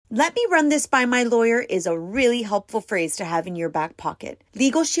Let me run this by my lawyer is a really helpful phrase to have in your back pocket.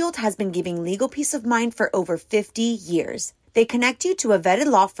 Legal Shield has been giving legal peace of mind for over 50 years. They connect you to a vetted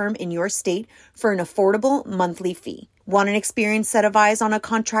law firm in your state for an affordable monthly fee. Want an experienced set of eyes on a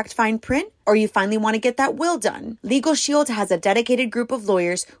contract fine print? Or you finally want to get that will done? Legal Shield has a dedicated group of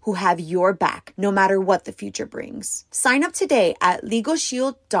lawyers who have your back, no matter what the future brings. Sign up today at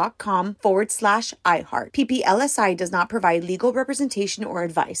LegalShield.com/iHeart. PPLSI does not provide legal representation or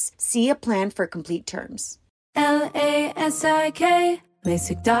advice. See a plan for complete terms. LASIK,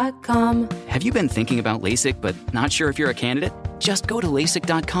 LASIK.com. Have you been thinking about LASIK but not sure if you're a candidate? Just go to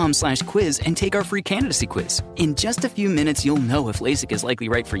LASIK.com/quiz and take our free candidacy quiz. In just a few minutes, you'll know if LASIK is likely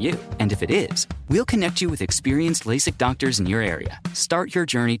right for you. And if it is, we'll connect you with experienced LASIK doctors in your area. Start your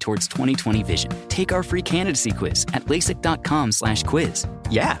journey towards 20/20 vision. Take our free candidacy quiz at LASIK.com/quiz.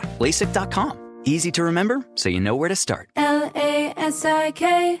 Yeah, LASIK.com. Easy to remember, so you know where to start.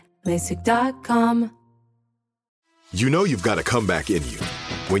 LASIK, LASIK.com. You know you've got a comeback in you.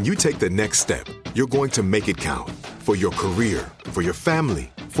 When you take the next step, you're going to make it count. For your career, for your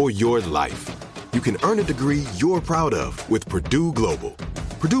family, for your life. You can earn a degree you're proud of with Purdue Global.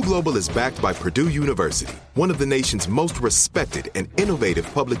 Purdue Global is backed by Purdue University, one of the nation's most respected and innovative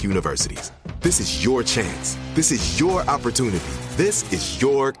public universities. This is your chance. This is your opportunity. This is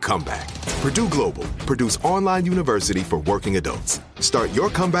your comeback. Purdue Global, Purdue's online university for working adults. Start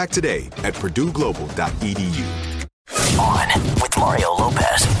your comeback today at purdueglobal.edu. On with Mario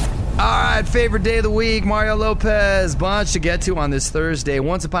Lopez. All right, favorite day of the week, Mario Lopez. Bunch to get to on this Thursday.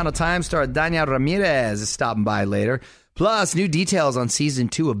 Once Upon a Time star Dania Ramirez is stopping by later. Plus, new details on Season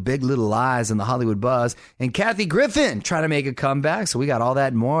 2 of Big Little Lies and the Hollywood Buzz. And Kathy Griffin trying to make a comeback. So we got all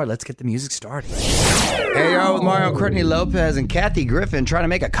that and more. Let's get the music started. Hey, you're on with Mario and Courtney Lopez and Kathy Griffin trying to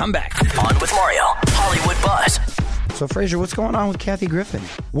make a comeback. On with Mario, Hollywood Buzz. So, Fraser, what's going on with Kathy Griffin?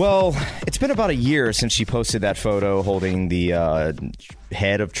 Well, it's been about a year since she posted that photo holding the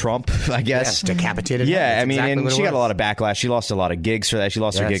head of Trump, I guess. Yes, decapitated. Yeah, head. I mean, exactly and she got a lot of backlash. She lost a lot of gigs for that. She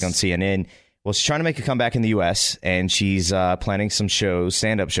lost her gig on CNN. Well, she's trying to make a comeback in the U.S., and she's planning some shows,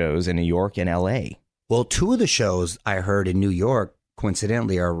 stand-up shows in New York and L.A. Well, two of the shows I heard in New York,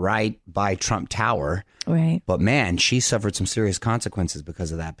 coincidentally, are right by Trump Tower. Right. But man, she suffered some serious consequences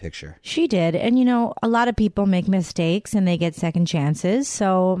because of that picture. She did. And, you know, a lot of people make mistakes and they get second chances.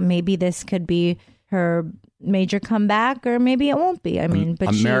 So maybe this could be her major comeback, or maybe it won't be. I mean, but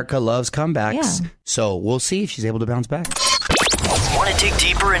America loves comebacks. Yeah. So we'll see if she's able to bounce back. Want to dig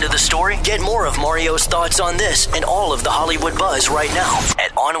deeper into the story? Get more of Mario's thoughts on this and all of the Hollywood Buzz right now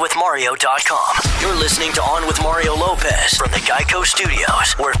at OnWithMario.com. You're listening to On with Mario Lopez from the Geico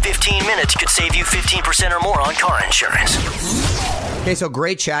Studios, where 15 minutes could save you 15% or more on car insurance. Okay, so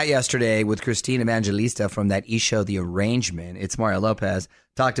great chat yesterday with Christine Evangelista from that e-show, The Arrangement. It's Mario Lopez.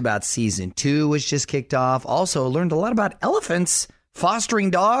 Talked about Season 2, which just kicked off. Also learned a lot about elephants,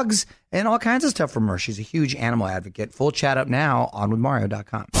 fostering dogs, and all kinds of stuff from her. She's a huge animal advocate. Full chat up now on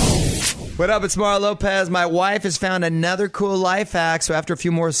WithMario.com. What up? It's Mario Lopez. My wife has found another cool life hack. So after a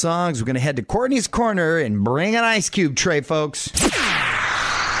few more songs, we're going to head to Courtney's Corner and bring an ice cube tray, folks.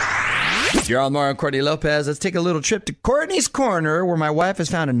 You're on Mario and Courtney Lopez. Let's take a little trip to Courtney's Corner, where my wife has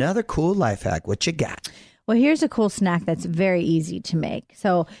found another cool life hack. What you got? Well, here's a cool snack that's very easy to make.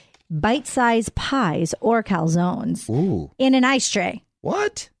 So bite-sized pies or calzones in an ice tray.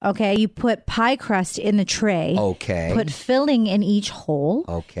 What? Okay, you put pie crust in the tray. Okay. Put filling in each hole.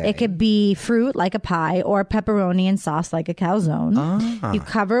 Okay. It could be fruit like a pie or pepperoni and sauce like a calzone. You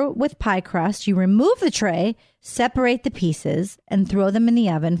cover with pie crust. You remove the tray, separate the pieces, and throw them in the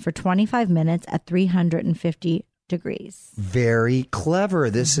oven for 25 minutes at 350 degrees. Very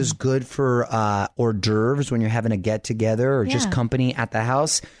clever. This is good for hors d'oeuvres when you're having a get-together or just company at the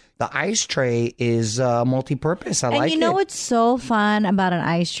house. The ice tray is multi-purpose. I like it. And you know what's so fun about an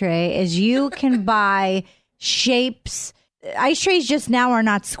ice tray is you can buy shapes. Ice trays just now are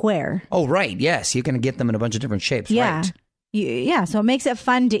not square. Oh, right. Yes. You can get them in a bunch of different shapes. Yeah. Right. Yeah, so it makes it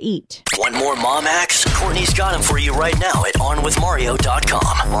fun to eat. Want more mom hacks? Courtney's got them for you right now at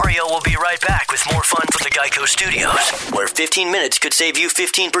OnWithMario.com. Mario will be right back with more fun from the Geico Studios, where 15 minutes could save you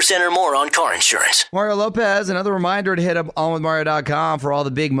 15% or more on car insurance. Mario Lopez, another reminder to hit up OnWithMario.com for all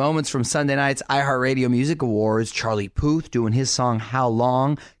the big moments from Sunday night's iHeartRadio Music Awards. Charlie Puth doing his song How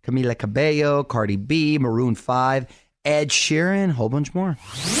Long, Camila Cabello, Cardi B, Maroon 5, Ed Sheeran, whole bunch more.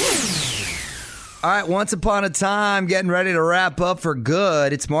 All right, Once Upon a Time, getting ready to wrap up for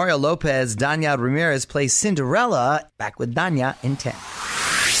good. It's Mario Lopez. Dania Ramirez plays Cinderella. Back with Dania in 10.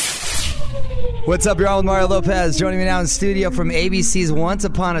 What's up, you're on with Mario Lopez. Joining me now in studio from ABC's Once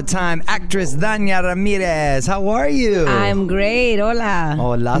Upon a Time, actress Dania Ramirez. How are you? I'm great. Hola.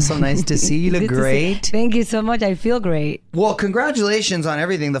 Hola, so nice to see you. You look great. Thank you so much. I feel great. Well, congratulations on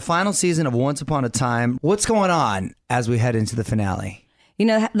everything. The final season of Once Upon a Time. What's going on as we head into the finale? You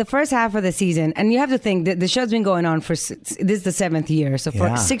know, the first half of the season, and you have to think that the show's been going on for, this is the 7th year. So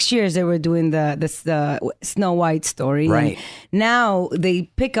for 6 years, they were doing the Snow White story. Right. And now they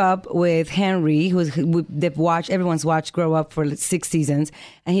pick up with Henry, everyone's watched grow up for 6 seasons.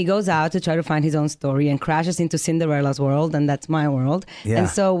 And he goes out to try to find his own story and crashes into Cinderella's world. And that's my world. Yeah. And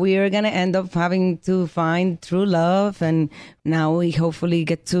so we're going to end up having to find true love. And now we hopefully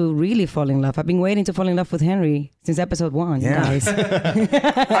get to really fall in love. I've been waiting to fall in love with Henry since episode 1, guys.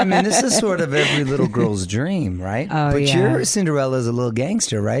 I mean, this is sort of every little girl's dream, right? Oh, but yeah. your Cinderella's a little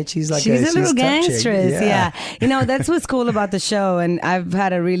gangster, right? She's a little gangstress, chick. yeah. You know, that's what's cool about the show, and I've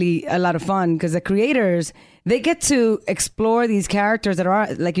had a lot of fun because the creators, they get to explore these characters that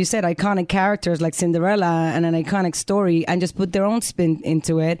are, like you said, iconic characters like Cinderella and an iconic story, and just put their own spin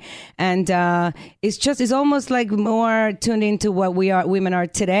into it. And it's almost like more tuned into what women are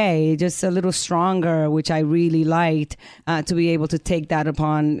today, just a little stronger, which I really liked, to be able to take that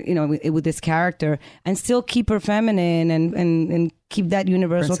upon, you know, with this character and still keep her feminine and keep that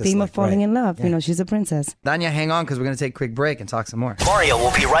universal theme of falling in love. Yeah. You know, she's a princess. Dania, hang on, because we're going to take a quick break and talk some more. Mario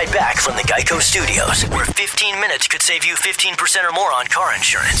will be right back from the Geico Studios, where 15 minutes could save you 15% or more on car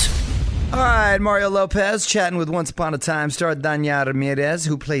insurance. All right, Mario Lopez chatting with Once Upon a Time star Dania Ramirez,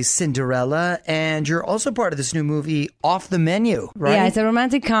 who plays Cinderella, and you're also part of this new movie, Off the Menu, right? Yeah, it's a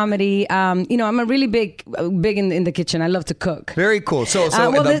romantic comedy. You know, I'm a really big in the kitchen. I love to cook. Very cool.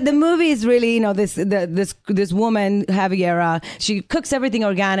 The movie is really, you know, this woman, Javiera. She cooks everything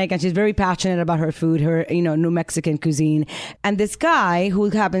organic, and she's very passionate about her food, her, you know, New Mexican cuisine. And this guy, who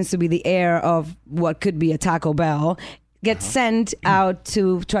happens to be the heir of what could be a Taco Bell, gets sent out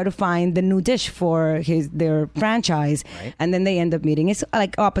to try to find the new dish for their franchise, right. And then they end up meeting. It's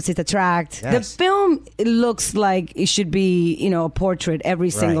like opposites attract. Yes. The film looks like it should be, you know, a portrait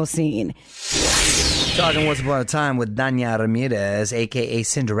every single scene. Talking Once Upon a Time with Dania Ramirez, aka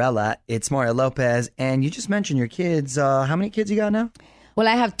Cinderella. It's Mario Lopez, and you just mentioned your kids. How many kids you got now? Well,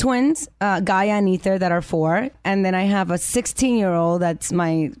 I have twins, Gaia and Ether, that are 4, and then I have a 16-year-old that's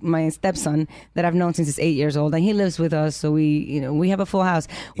my stepson that I've known since he's 8 years old, and he lives with us. So we have a full house.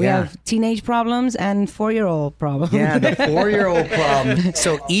 We have teenage problems and 4-year-old problems. Yeah, the 4-year-old problem.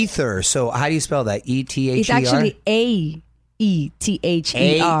 So Ether. So how do you spell that? E-T-H-E-R? It's actually A-E-T-H-E-R.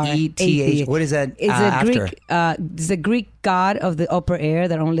 A-E-T-H. What is that? It's a Greek god of the upper air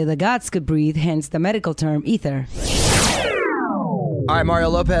that only the gods could breathe. Hence the medical term ether. All right, Mario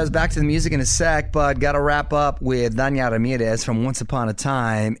Lopez, back to the music in a sec, but got to wrap up with Dania Ramirez from Once Upon a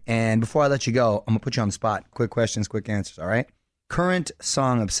Time. And before I let you go, I'm going to put you on the spot. Quick questions, quick answers, all right? Current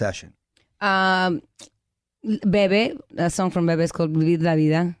song obsession. Bebe, a song from Bebe is called Vivir la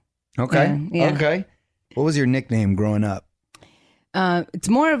Vida. Okay, Yeah. Okay. What was your nickname growing up? It's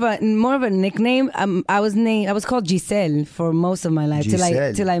more of a nickname. I was called Giselle for most of my life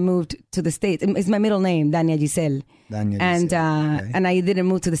till I moved to the States. It's my middle name, Dania Giselle. And I didn't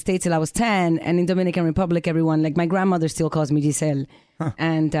move to the States till I was 10. And in Dominican Republic, everyone, like my grandmother still calls me Giselle. Huh.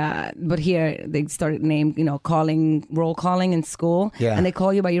 And but here they started roll calling in school. Yeah. And they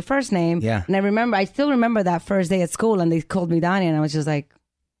call you by your first name. Yeah. And I still remember that first day at school, and they called me Dania, and I was just like,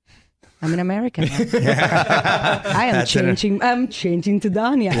 I'm an American. I'm changing to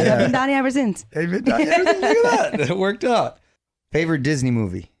Dania. I've been Dania ever since. Look at that. It worked out. Favorite Disney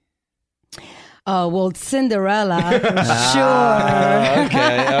movie? Oh, well, Cinderella, for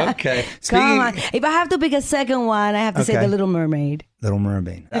sure. Okay. Come on. If I have to pick a second one, I have to say The Little Mermaid. Little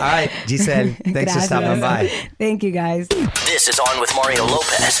Mermaid. All right, Giselle, thanks for stopping by. Thank you, guys. This is On with Mario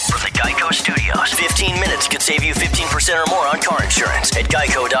Lopez from the Geico Studios. 15 minutes could save you 15% or more on car insurance at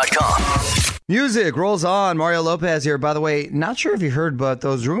geico.com. Music rolls on. Mario Lopez here. By the way, not sure if you heard, but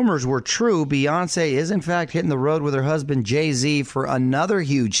those rumors were true. Beyonce is, in fact, hitting the road with her husband, Jay-Z, for another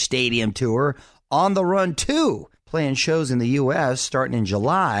huge stadium tour, On the Run 2, playing shows in the U.S. starting in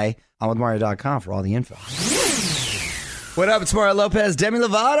July. OnWithMario.com for all the info. What up? It's Mario Lopez. Demi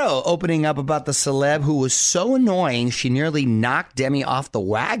Lovato opening up about the celeb who was so annoying she nearly knocked Demi off the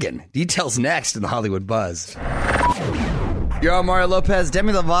wagon. Details next in the Hollywood Buzz. You're on Mario Lopez.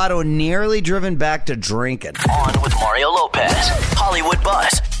 Demi Lovato nearly driven back to drinking. On with Mario Lopez. Hollywood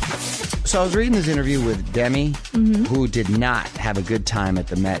Buzz. So I was reading this interview with Demi, who did not have a good time at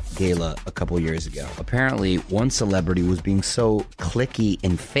the Met Gala a couple years ago. Apparently, one celebrity was being so cliquey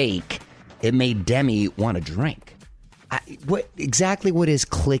and fake, it made Demi want to drink. What is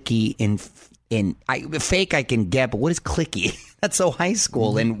cliquey fake I can get, but what is clicky? That's so high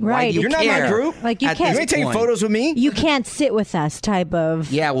school. And why do you You're care? not my group. Like, you at can't- You this ain't taking point? photos with me. You can't sit with us type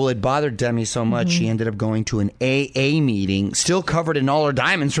of. Yeah, well, it bothered Demi so much, she ended up going to an AA meeting, still covered in all her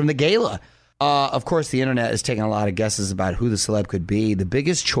diamonds from the gala. Of course, the internet is taking a lot of guesses about who the celeb could be. The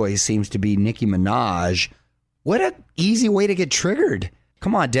biggest choice seems to be Nicki Minaj. What an easy way to get triggered.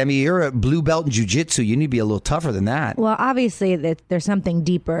 Come on, Demi, you're a blue belt in jiu-jitsu. You need to be a little tougher than that. Well, obviously, there's something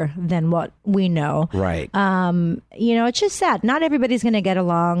deeper than what we know. Right. It's just sad. Not everybody's going to get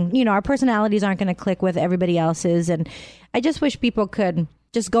along. Our personalities aren't going to click with everybody else's. And I just wish people could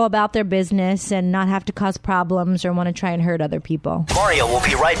just go about their business and not have to cause problems or want to try and hurt other people. Mario will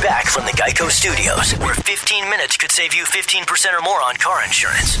be right back from the Geico Studios, where 15 minutes could save you 15% or more on car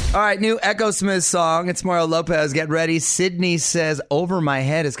insurance. All right, new Echo Smith song. It's Mario Lopez. Get ready. Sydney Says Over My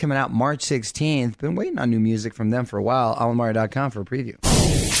Head is coming out March 16th. Been waiting on new music from them for a while. OnWithMario.com for a preview.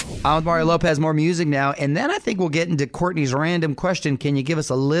 On with Mario Lopez, more music now. And then I think we'll get into Courtney's random question. Can you give us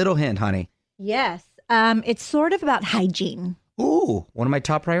a little hint, honey? Yes. It's sort of about hygiene. Ooh, one of my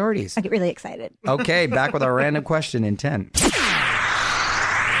top priorities. I get really excited. Okay, back with our random question in 10.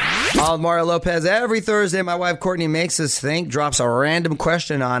 On with Mario Lopez. Every Thursday, my wife Courtney makes us think, drops a random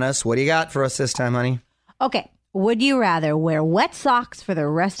question on us. What do you got for us this time, honey? Okay. Would you rather wear wet socks for the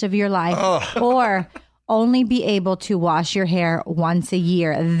rest of your life or only be able to wash your hair once a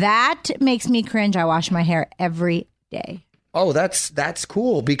year? That makes me cringe. I wash my hair every day. Oh, that's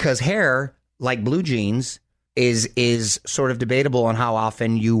cool because hair, like blue jeans, is sort of debatable on how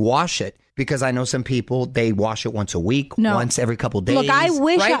often you wash it. Because I know some people, they wash it once a week, once every couple days. Look, I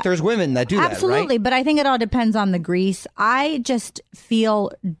wish... Right? There's women that do that, right? Absolutely, but I think it all depends on the grease. I just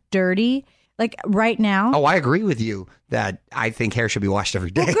feel dirty. Like right now. Oh, I agree with you that I think hair should be washed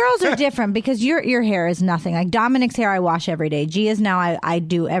every day. Well, girls are different because your hair is nothing. Like Dominic's hair, I wash every day. Gia's now I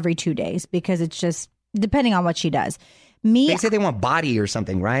do every 2 days because it's just depending on what she does. They say they want body or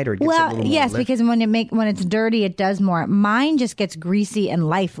something, right? Or it gets a little more yes, lift. because when it's dirty, it does more. Mine just gets greasy and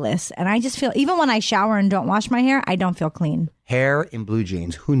lifeless, and I just feel even when I shower and don't wash my hair, I don't feel clean. Hair in blue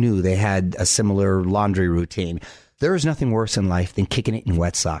jeans. Who knew they had a similar laundry routine? There is nothing worse in life than kicking it in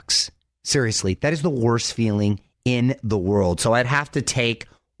wet socks. Seriously, that is the worst feeling in the world. So I'd have to take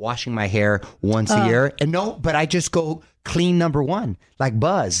washing my hair once a year, and but I just go clean number one, like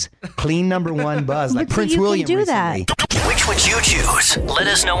Buzz. Clean number one Buzz, like Prince William can do recently. that. Which would you choose? Let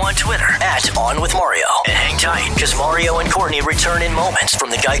us know on Twitter @OnWithMario. And hang tight, because Mario and Courtney return in moments from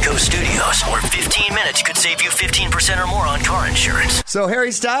the Geico Studios, where 15 minutes could save you 15% or more on car insurance. So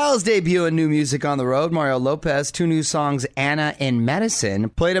Harry Styles debuting new music on the road. Mario Lopez, 2 new songs, Anna and Medicine.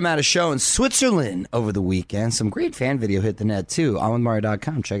 Played him at a show in Switzerland over the weekend. Some great fan video hit the net, too.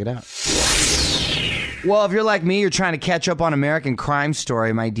 OnWithMario.com. Check it out. Well, if you're like me, you're trying to catch up on American Crime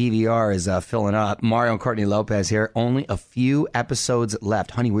Story. My DVR is filling up. Mario and Courtney Lopez here. Only a few episodes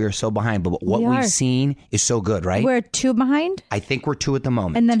left. Honey, we are so behind, but what we've seen is so good, right? We're 2 behind? I think we're 2 at the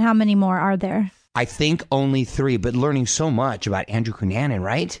moment. And then how many more are there? I think only 3, but learning so much about Andrew Cunanan,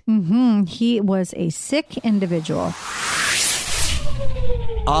 right? Mm-hmm. He was a sick individual.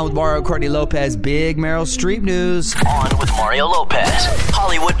 On with Mario and Courtney Lopez. Big Meryl Streep news. On with Mario Lopez.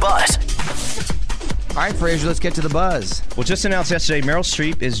 Hollywood Buzz. All right, Fraser, let's get to the buzz. Well, just announced yesterday, Meryl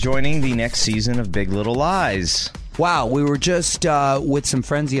Streep is joining the next season of Big Little Lies. Wow, we were just with some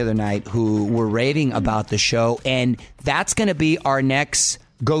friends the other night who were raving about the show, and that's going to be our next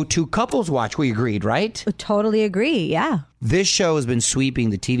go-to couples watch. We agreed, right? Totally agree, yeah. This show has been sweeping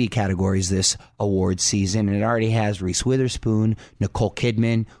the TV categories this award season, and it already has Reese Witherspoon, Nicole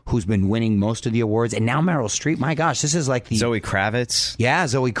Kidman, who's been winning most of the awards, and now Meryl Streep. My gosh, this is like the... Zoe Kravitz. Yeah,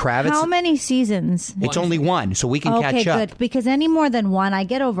 Zoe Kravitz. How many seasons? It's only 1, so we can catch up. Okay, good. Because any more than 1, I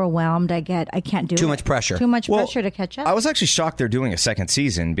get overwhelmed. I can't do it. Too much pressure. Too much pressure to catch up. I was actually shocked they're doing a second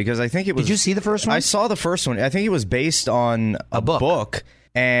season because I think it was... Did you see the first one? I saw the first one. I think it was based on a book.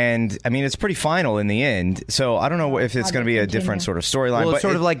 And, I mean, it's pretty final in the end. So I don't know if it's going to be a different sort of storyline. Well, it's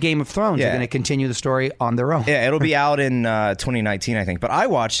sort of like Game of Thrones. They're going to continue the story on their own. Yeah, it'll be out in 2019, I think. But I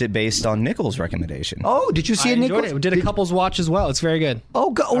watched it based on Nichols' recommendation. Oh, did you see it, Nichols? It. We did a couples watch as well. It's very good.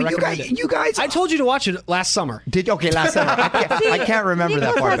 Oh, you guys. I told you to watch it last summer. Last summer. I can't remember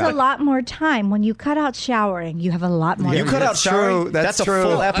Nichols that part. has a lot more time. When you cut out showering, you have a lot more You time. cut out showering? That's a true.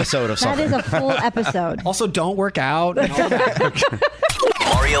 full episode of something. That is a full episode. Also, don't work out. And all that.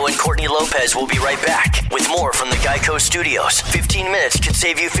 Mario and Courtney Lopez will be right back with more from the Geico Studios. 15 minutes could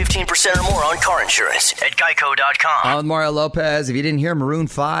save you 15% or more on car insurance at geico.com. On with Mario Lopez. If you didn't hear, Maroon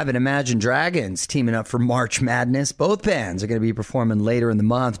 5 and Imagine Dragons teaming up for March Madness. Both bands are going to be performing later in the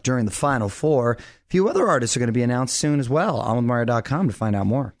month during the Final Four. A few other artists are going to be announced soon as well. On with Mario.com to find out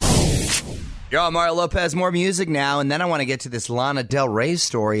more. Yo, Mario Lopez, more music now, and then I want to get to this Lana Del Rey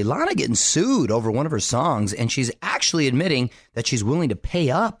story. Lana getting sued over one of her songs, and she's actually admitting that she's willing to pay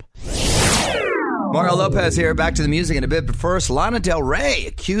up. Mario Lopez here, back to the music in a bit, but first, Lana Del Rey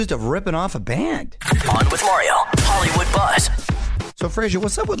accused of ripping off a band. On with Mario, Hollywood Buzz. So, Frazier,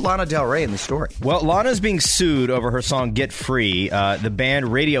 what's up with Lana Del Rey in the story? Well, Lana's being sued over her song Get Free. The band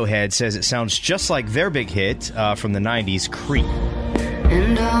Radiohead says it sounds just like their big hit from the 90s, Creep.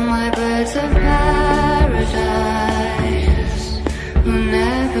 And all my birds of paradise who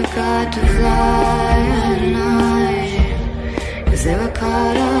never got to fly at night, 'cause they were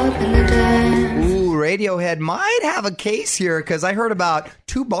caught up in the dance. Ooh, Radiohead might have a case here, because I heard about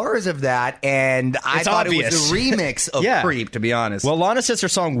 2 bars of that, and I thought obvious. it was a remix of Creep, to be honest. Well, Lana says her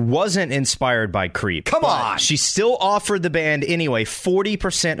song wasn't inspired by Creep. Come on! She still offered the band anyway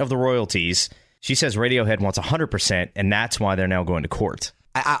 40% of the royalties. She says Radiohead wants 100%, and that's why they're now going to court.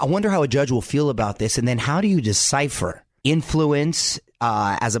 I wonder how a judge will feel about this, and then how do you decipher influence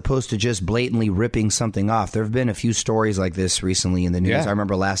as opposed to just blatantly ripping something off? There have been a few stories like this recently in the news. Yeah. I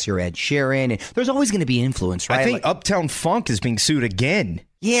remember last year Ed Sheeran, and there's always going to be influence, right? I think Uptown Funk is being sued again.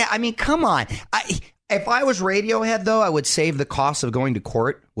 Yeah, I mean, come on. If I was Radiohead, though, I would save the cost of going to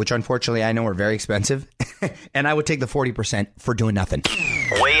court, which unfortunately I know are very expensive, and I would take the 40% for doing nothing.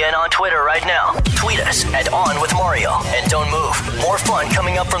 Weigh in on Twitter right now. Tweet us at On With Mario. And don't move. More fun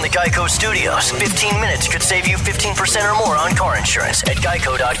coming up from the Geico Studios. 15 minutes could save you 15% or more on car insurance at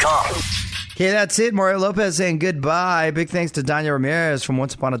geico.com. Okay, that's it. Mario Lopez saying goodbye. Big thanks to Danya Ramirez from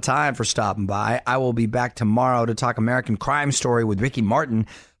Once Upon a Time for stopping by. I will be back tomorrow to talk American Crime Story with Ricky Martin.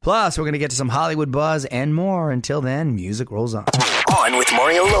 Plus, we're going to get to some Hollywood buzz and more. Until then, music rolls on. On with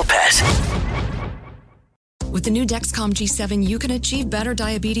Mario Lopez. With the new Dexcom G7, you can achieve better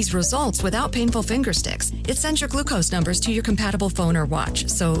diabetes results without painful finger sticks. It sends your glucose numbers to your compatible phone or watch,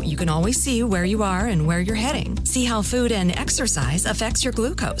 so you can always see where you are and where you're heading. See how food and exercise affects your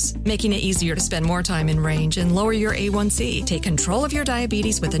glucose, making it easier to spend more time in range and lower your A1C. Take control of your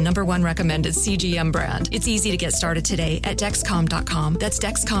diabetes with the #1 recommended CGM brand. It's easy to get started today at Dexcom.com. That's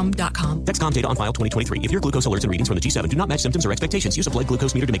Dexcom.com. Dexcom data on file 2023. If your glucose alerts and readings from the G7 do not match symptoms or expectations, use a blood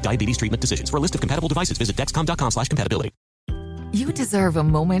glucose meter to make diabetes treatment decisions. For a list of compatible devices, visit Dexcom.com/compatibility. You deserve a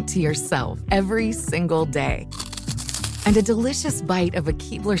moment to yourself every single day. And a delicious bite of a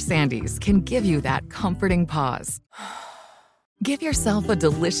Keebler Sandies can give you that comforting pause. Give yourself a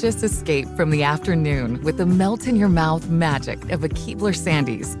delicious escape from the afternoon with the melt-in-your-mouth magic of a Keebler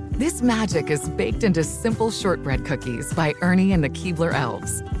Sandies. This magic is baked into simple shortbread cookies by Ernie and the Keebler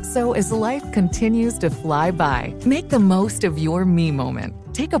Elves. So as life continues to fly by, make the most of your me moment.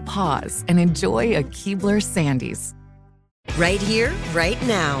 Take a pause and enjoy a Keebler Sandies. Right here, right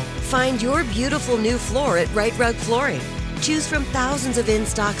now. Find your beautiful new floor at Right Rug Flooring. Choose from thousands of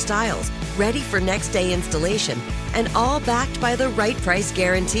in-stock styles, ready for next day installation, and all backed by the right price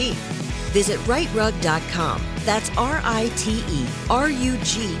guarantee. Visit rightrug.com. That's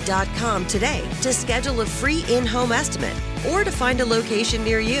RITERUG.com today to schedule a free in-home estimate or to find a location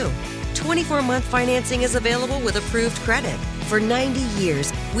near you. 24-month financing is available with approved credit. For 90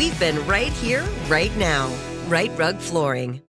 years, we've been right here, right now. Right Rug Flooring.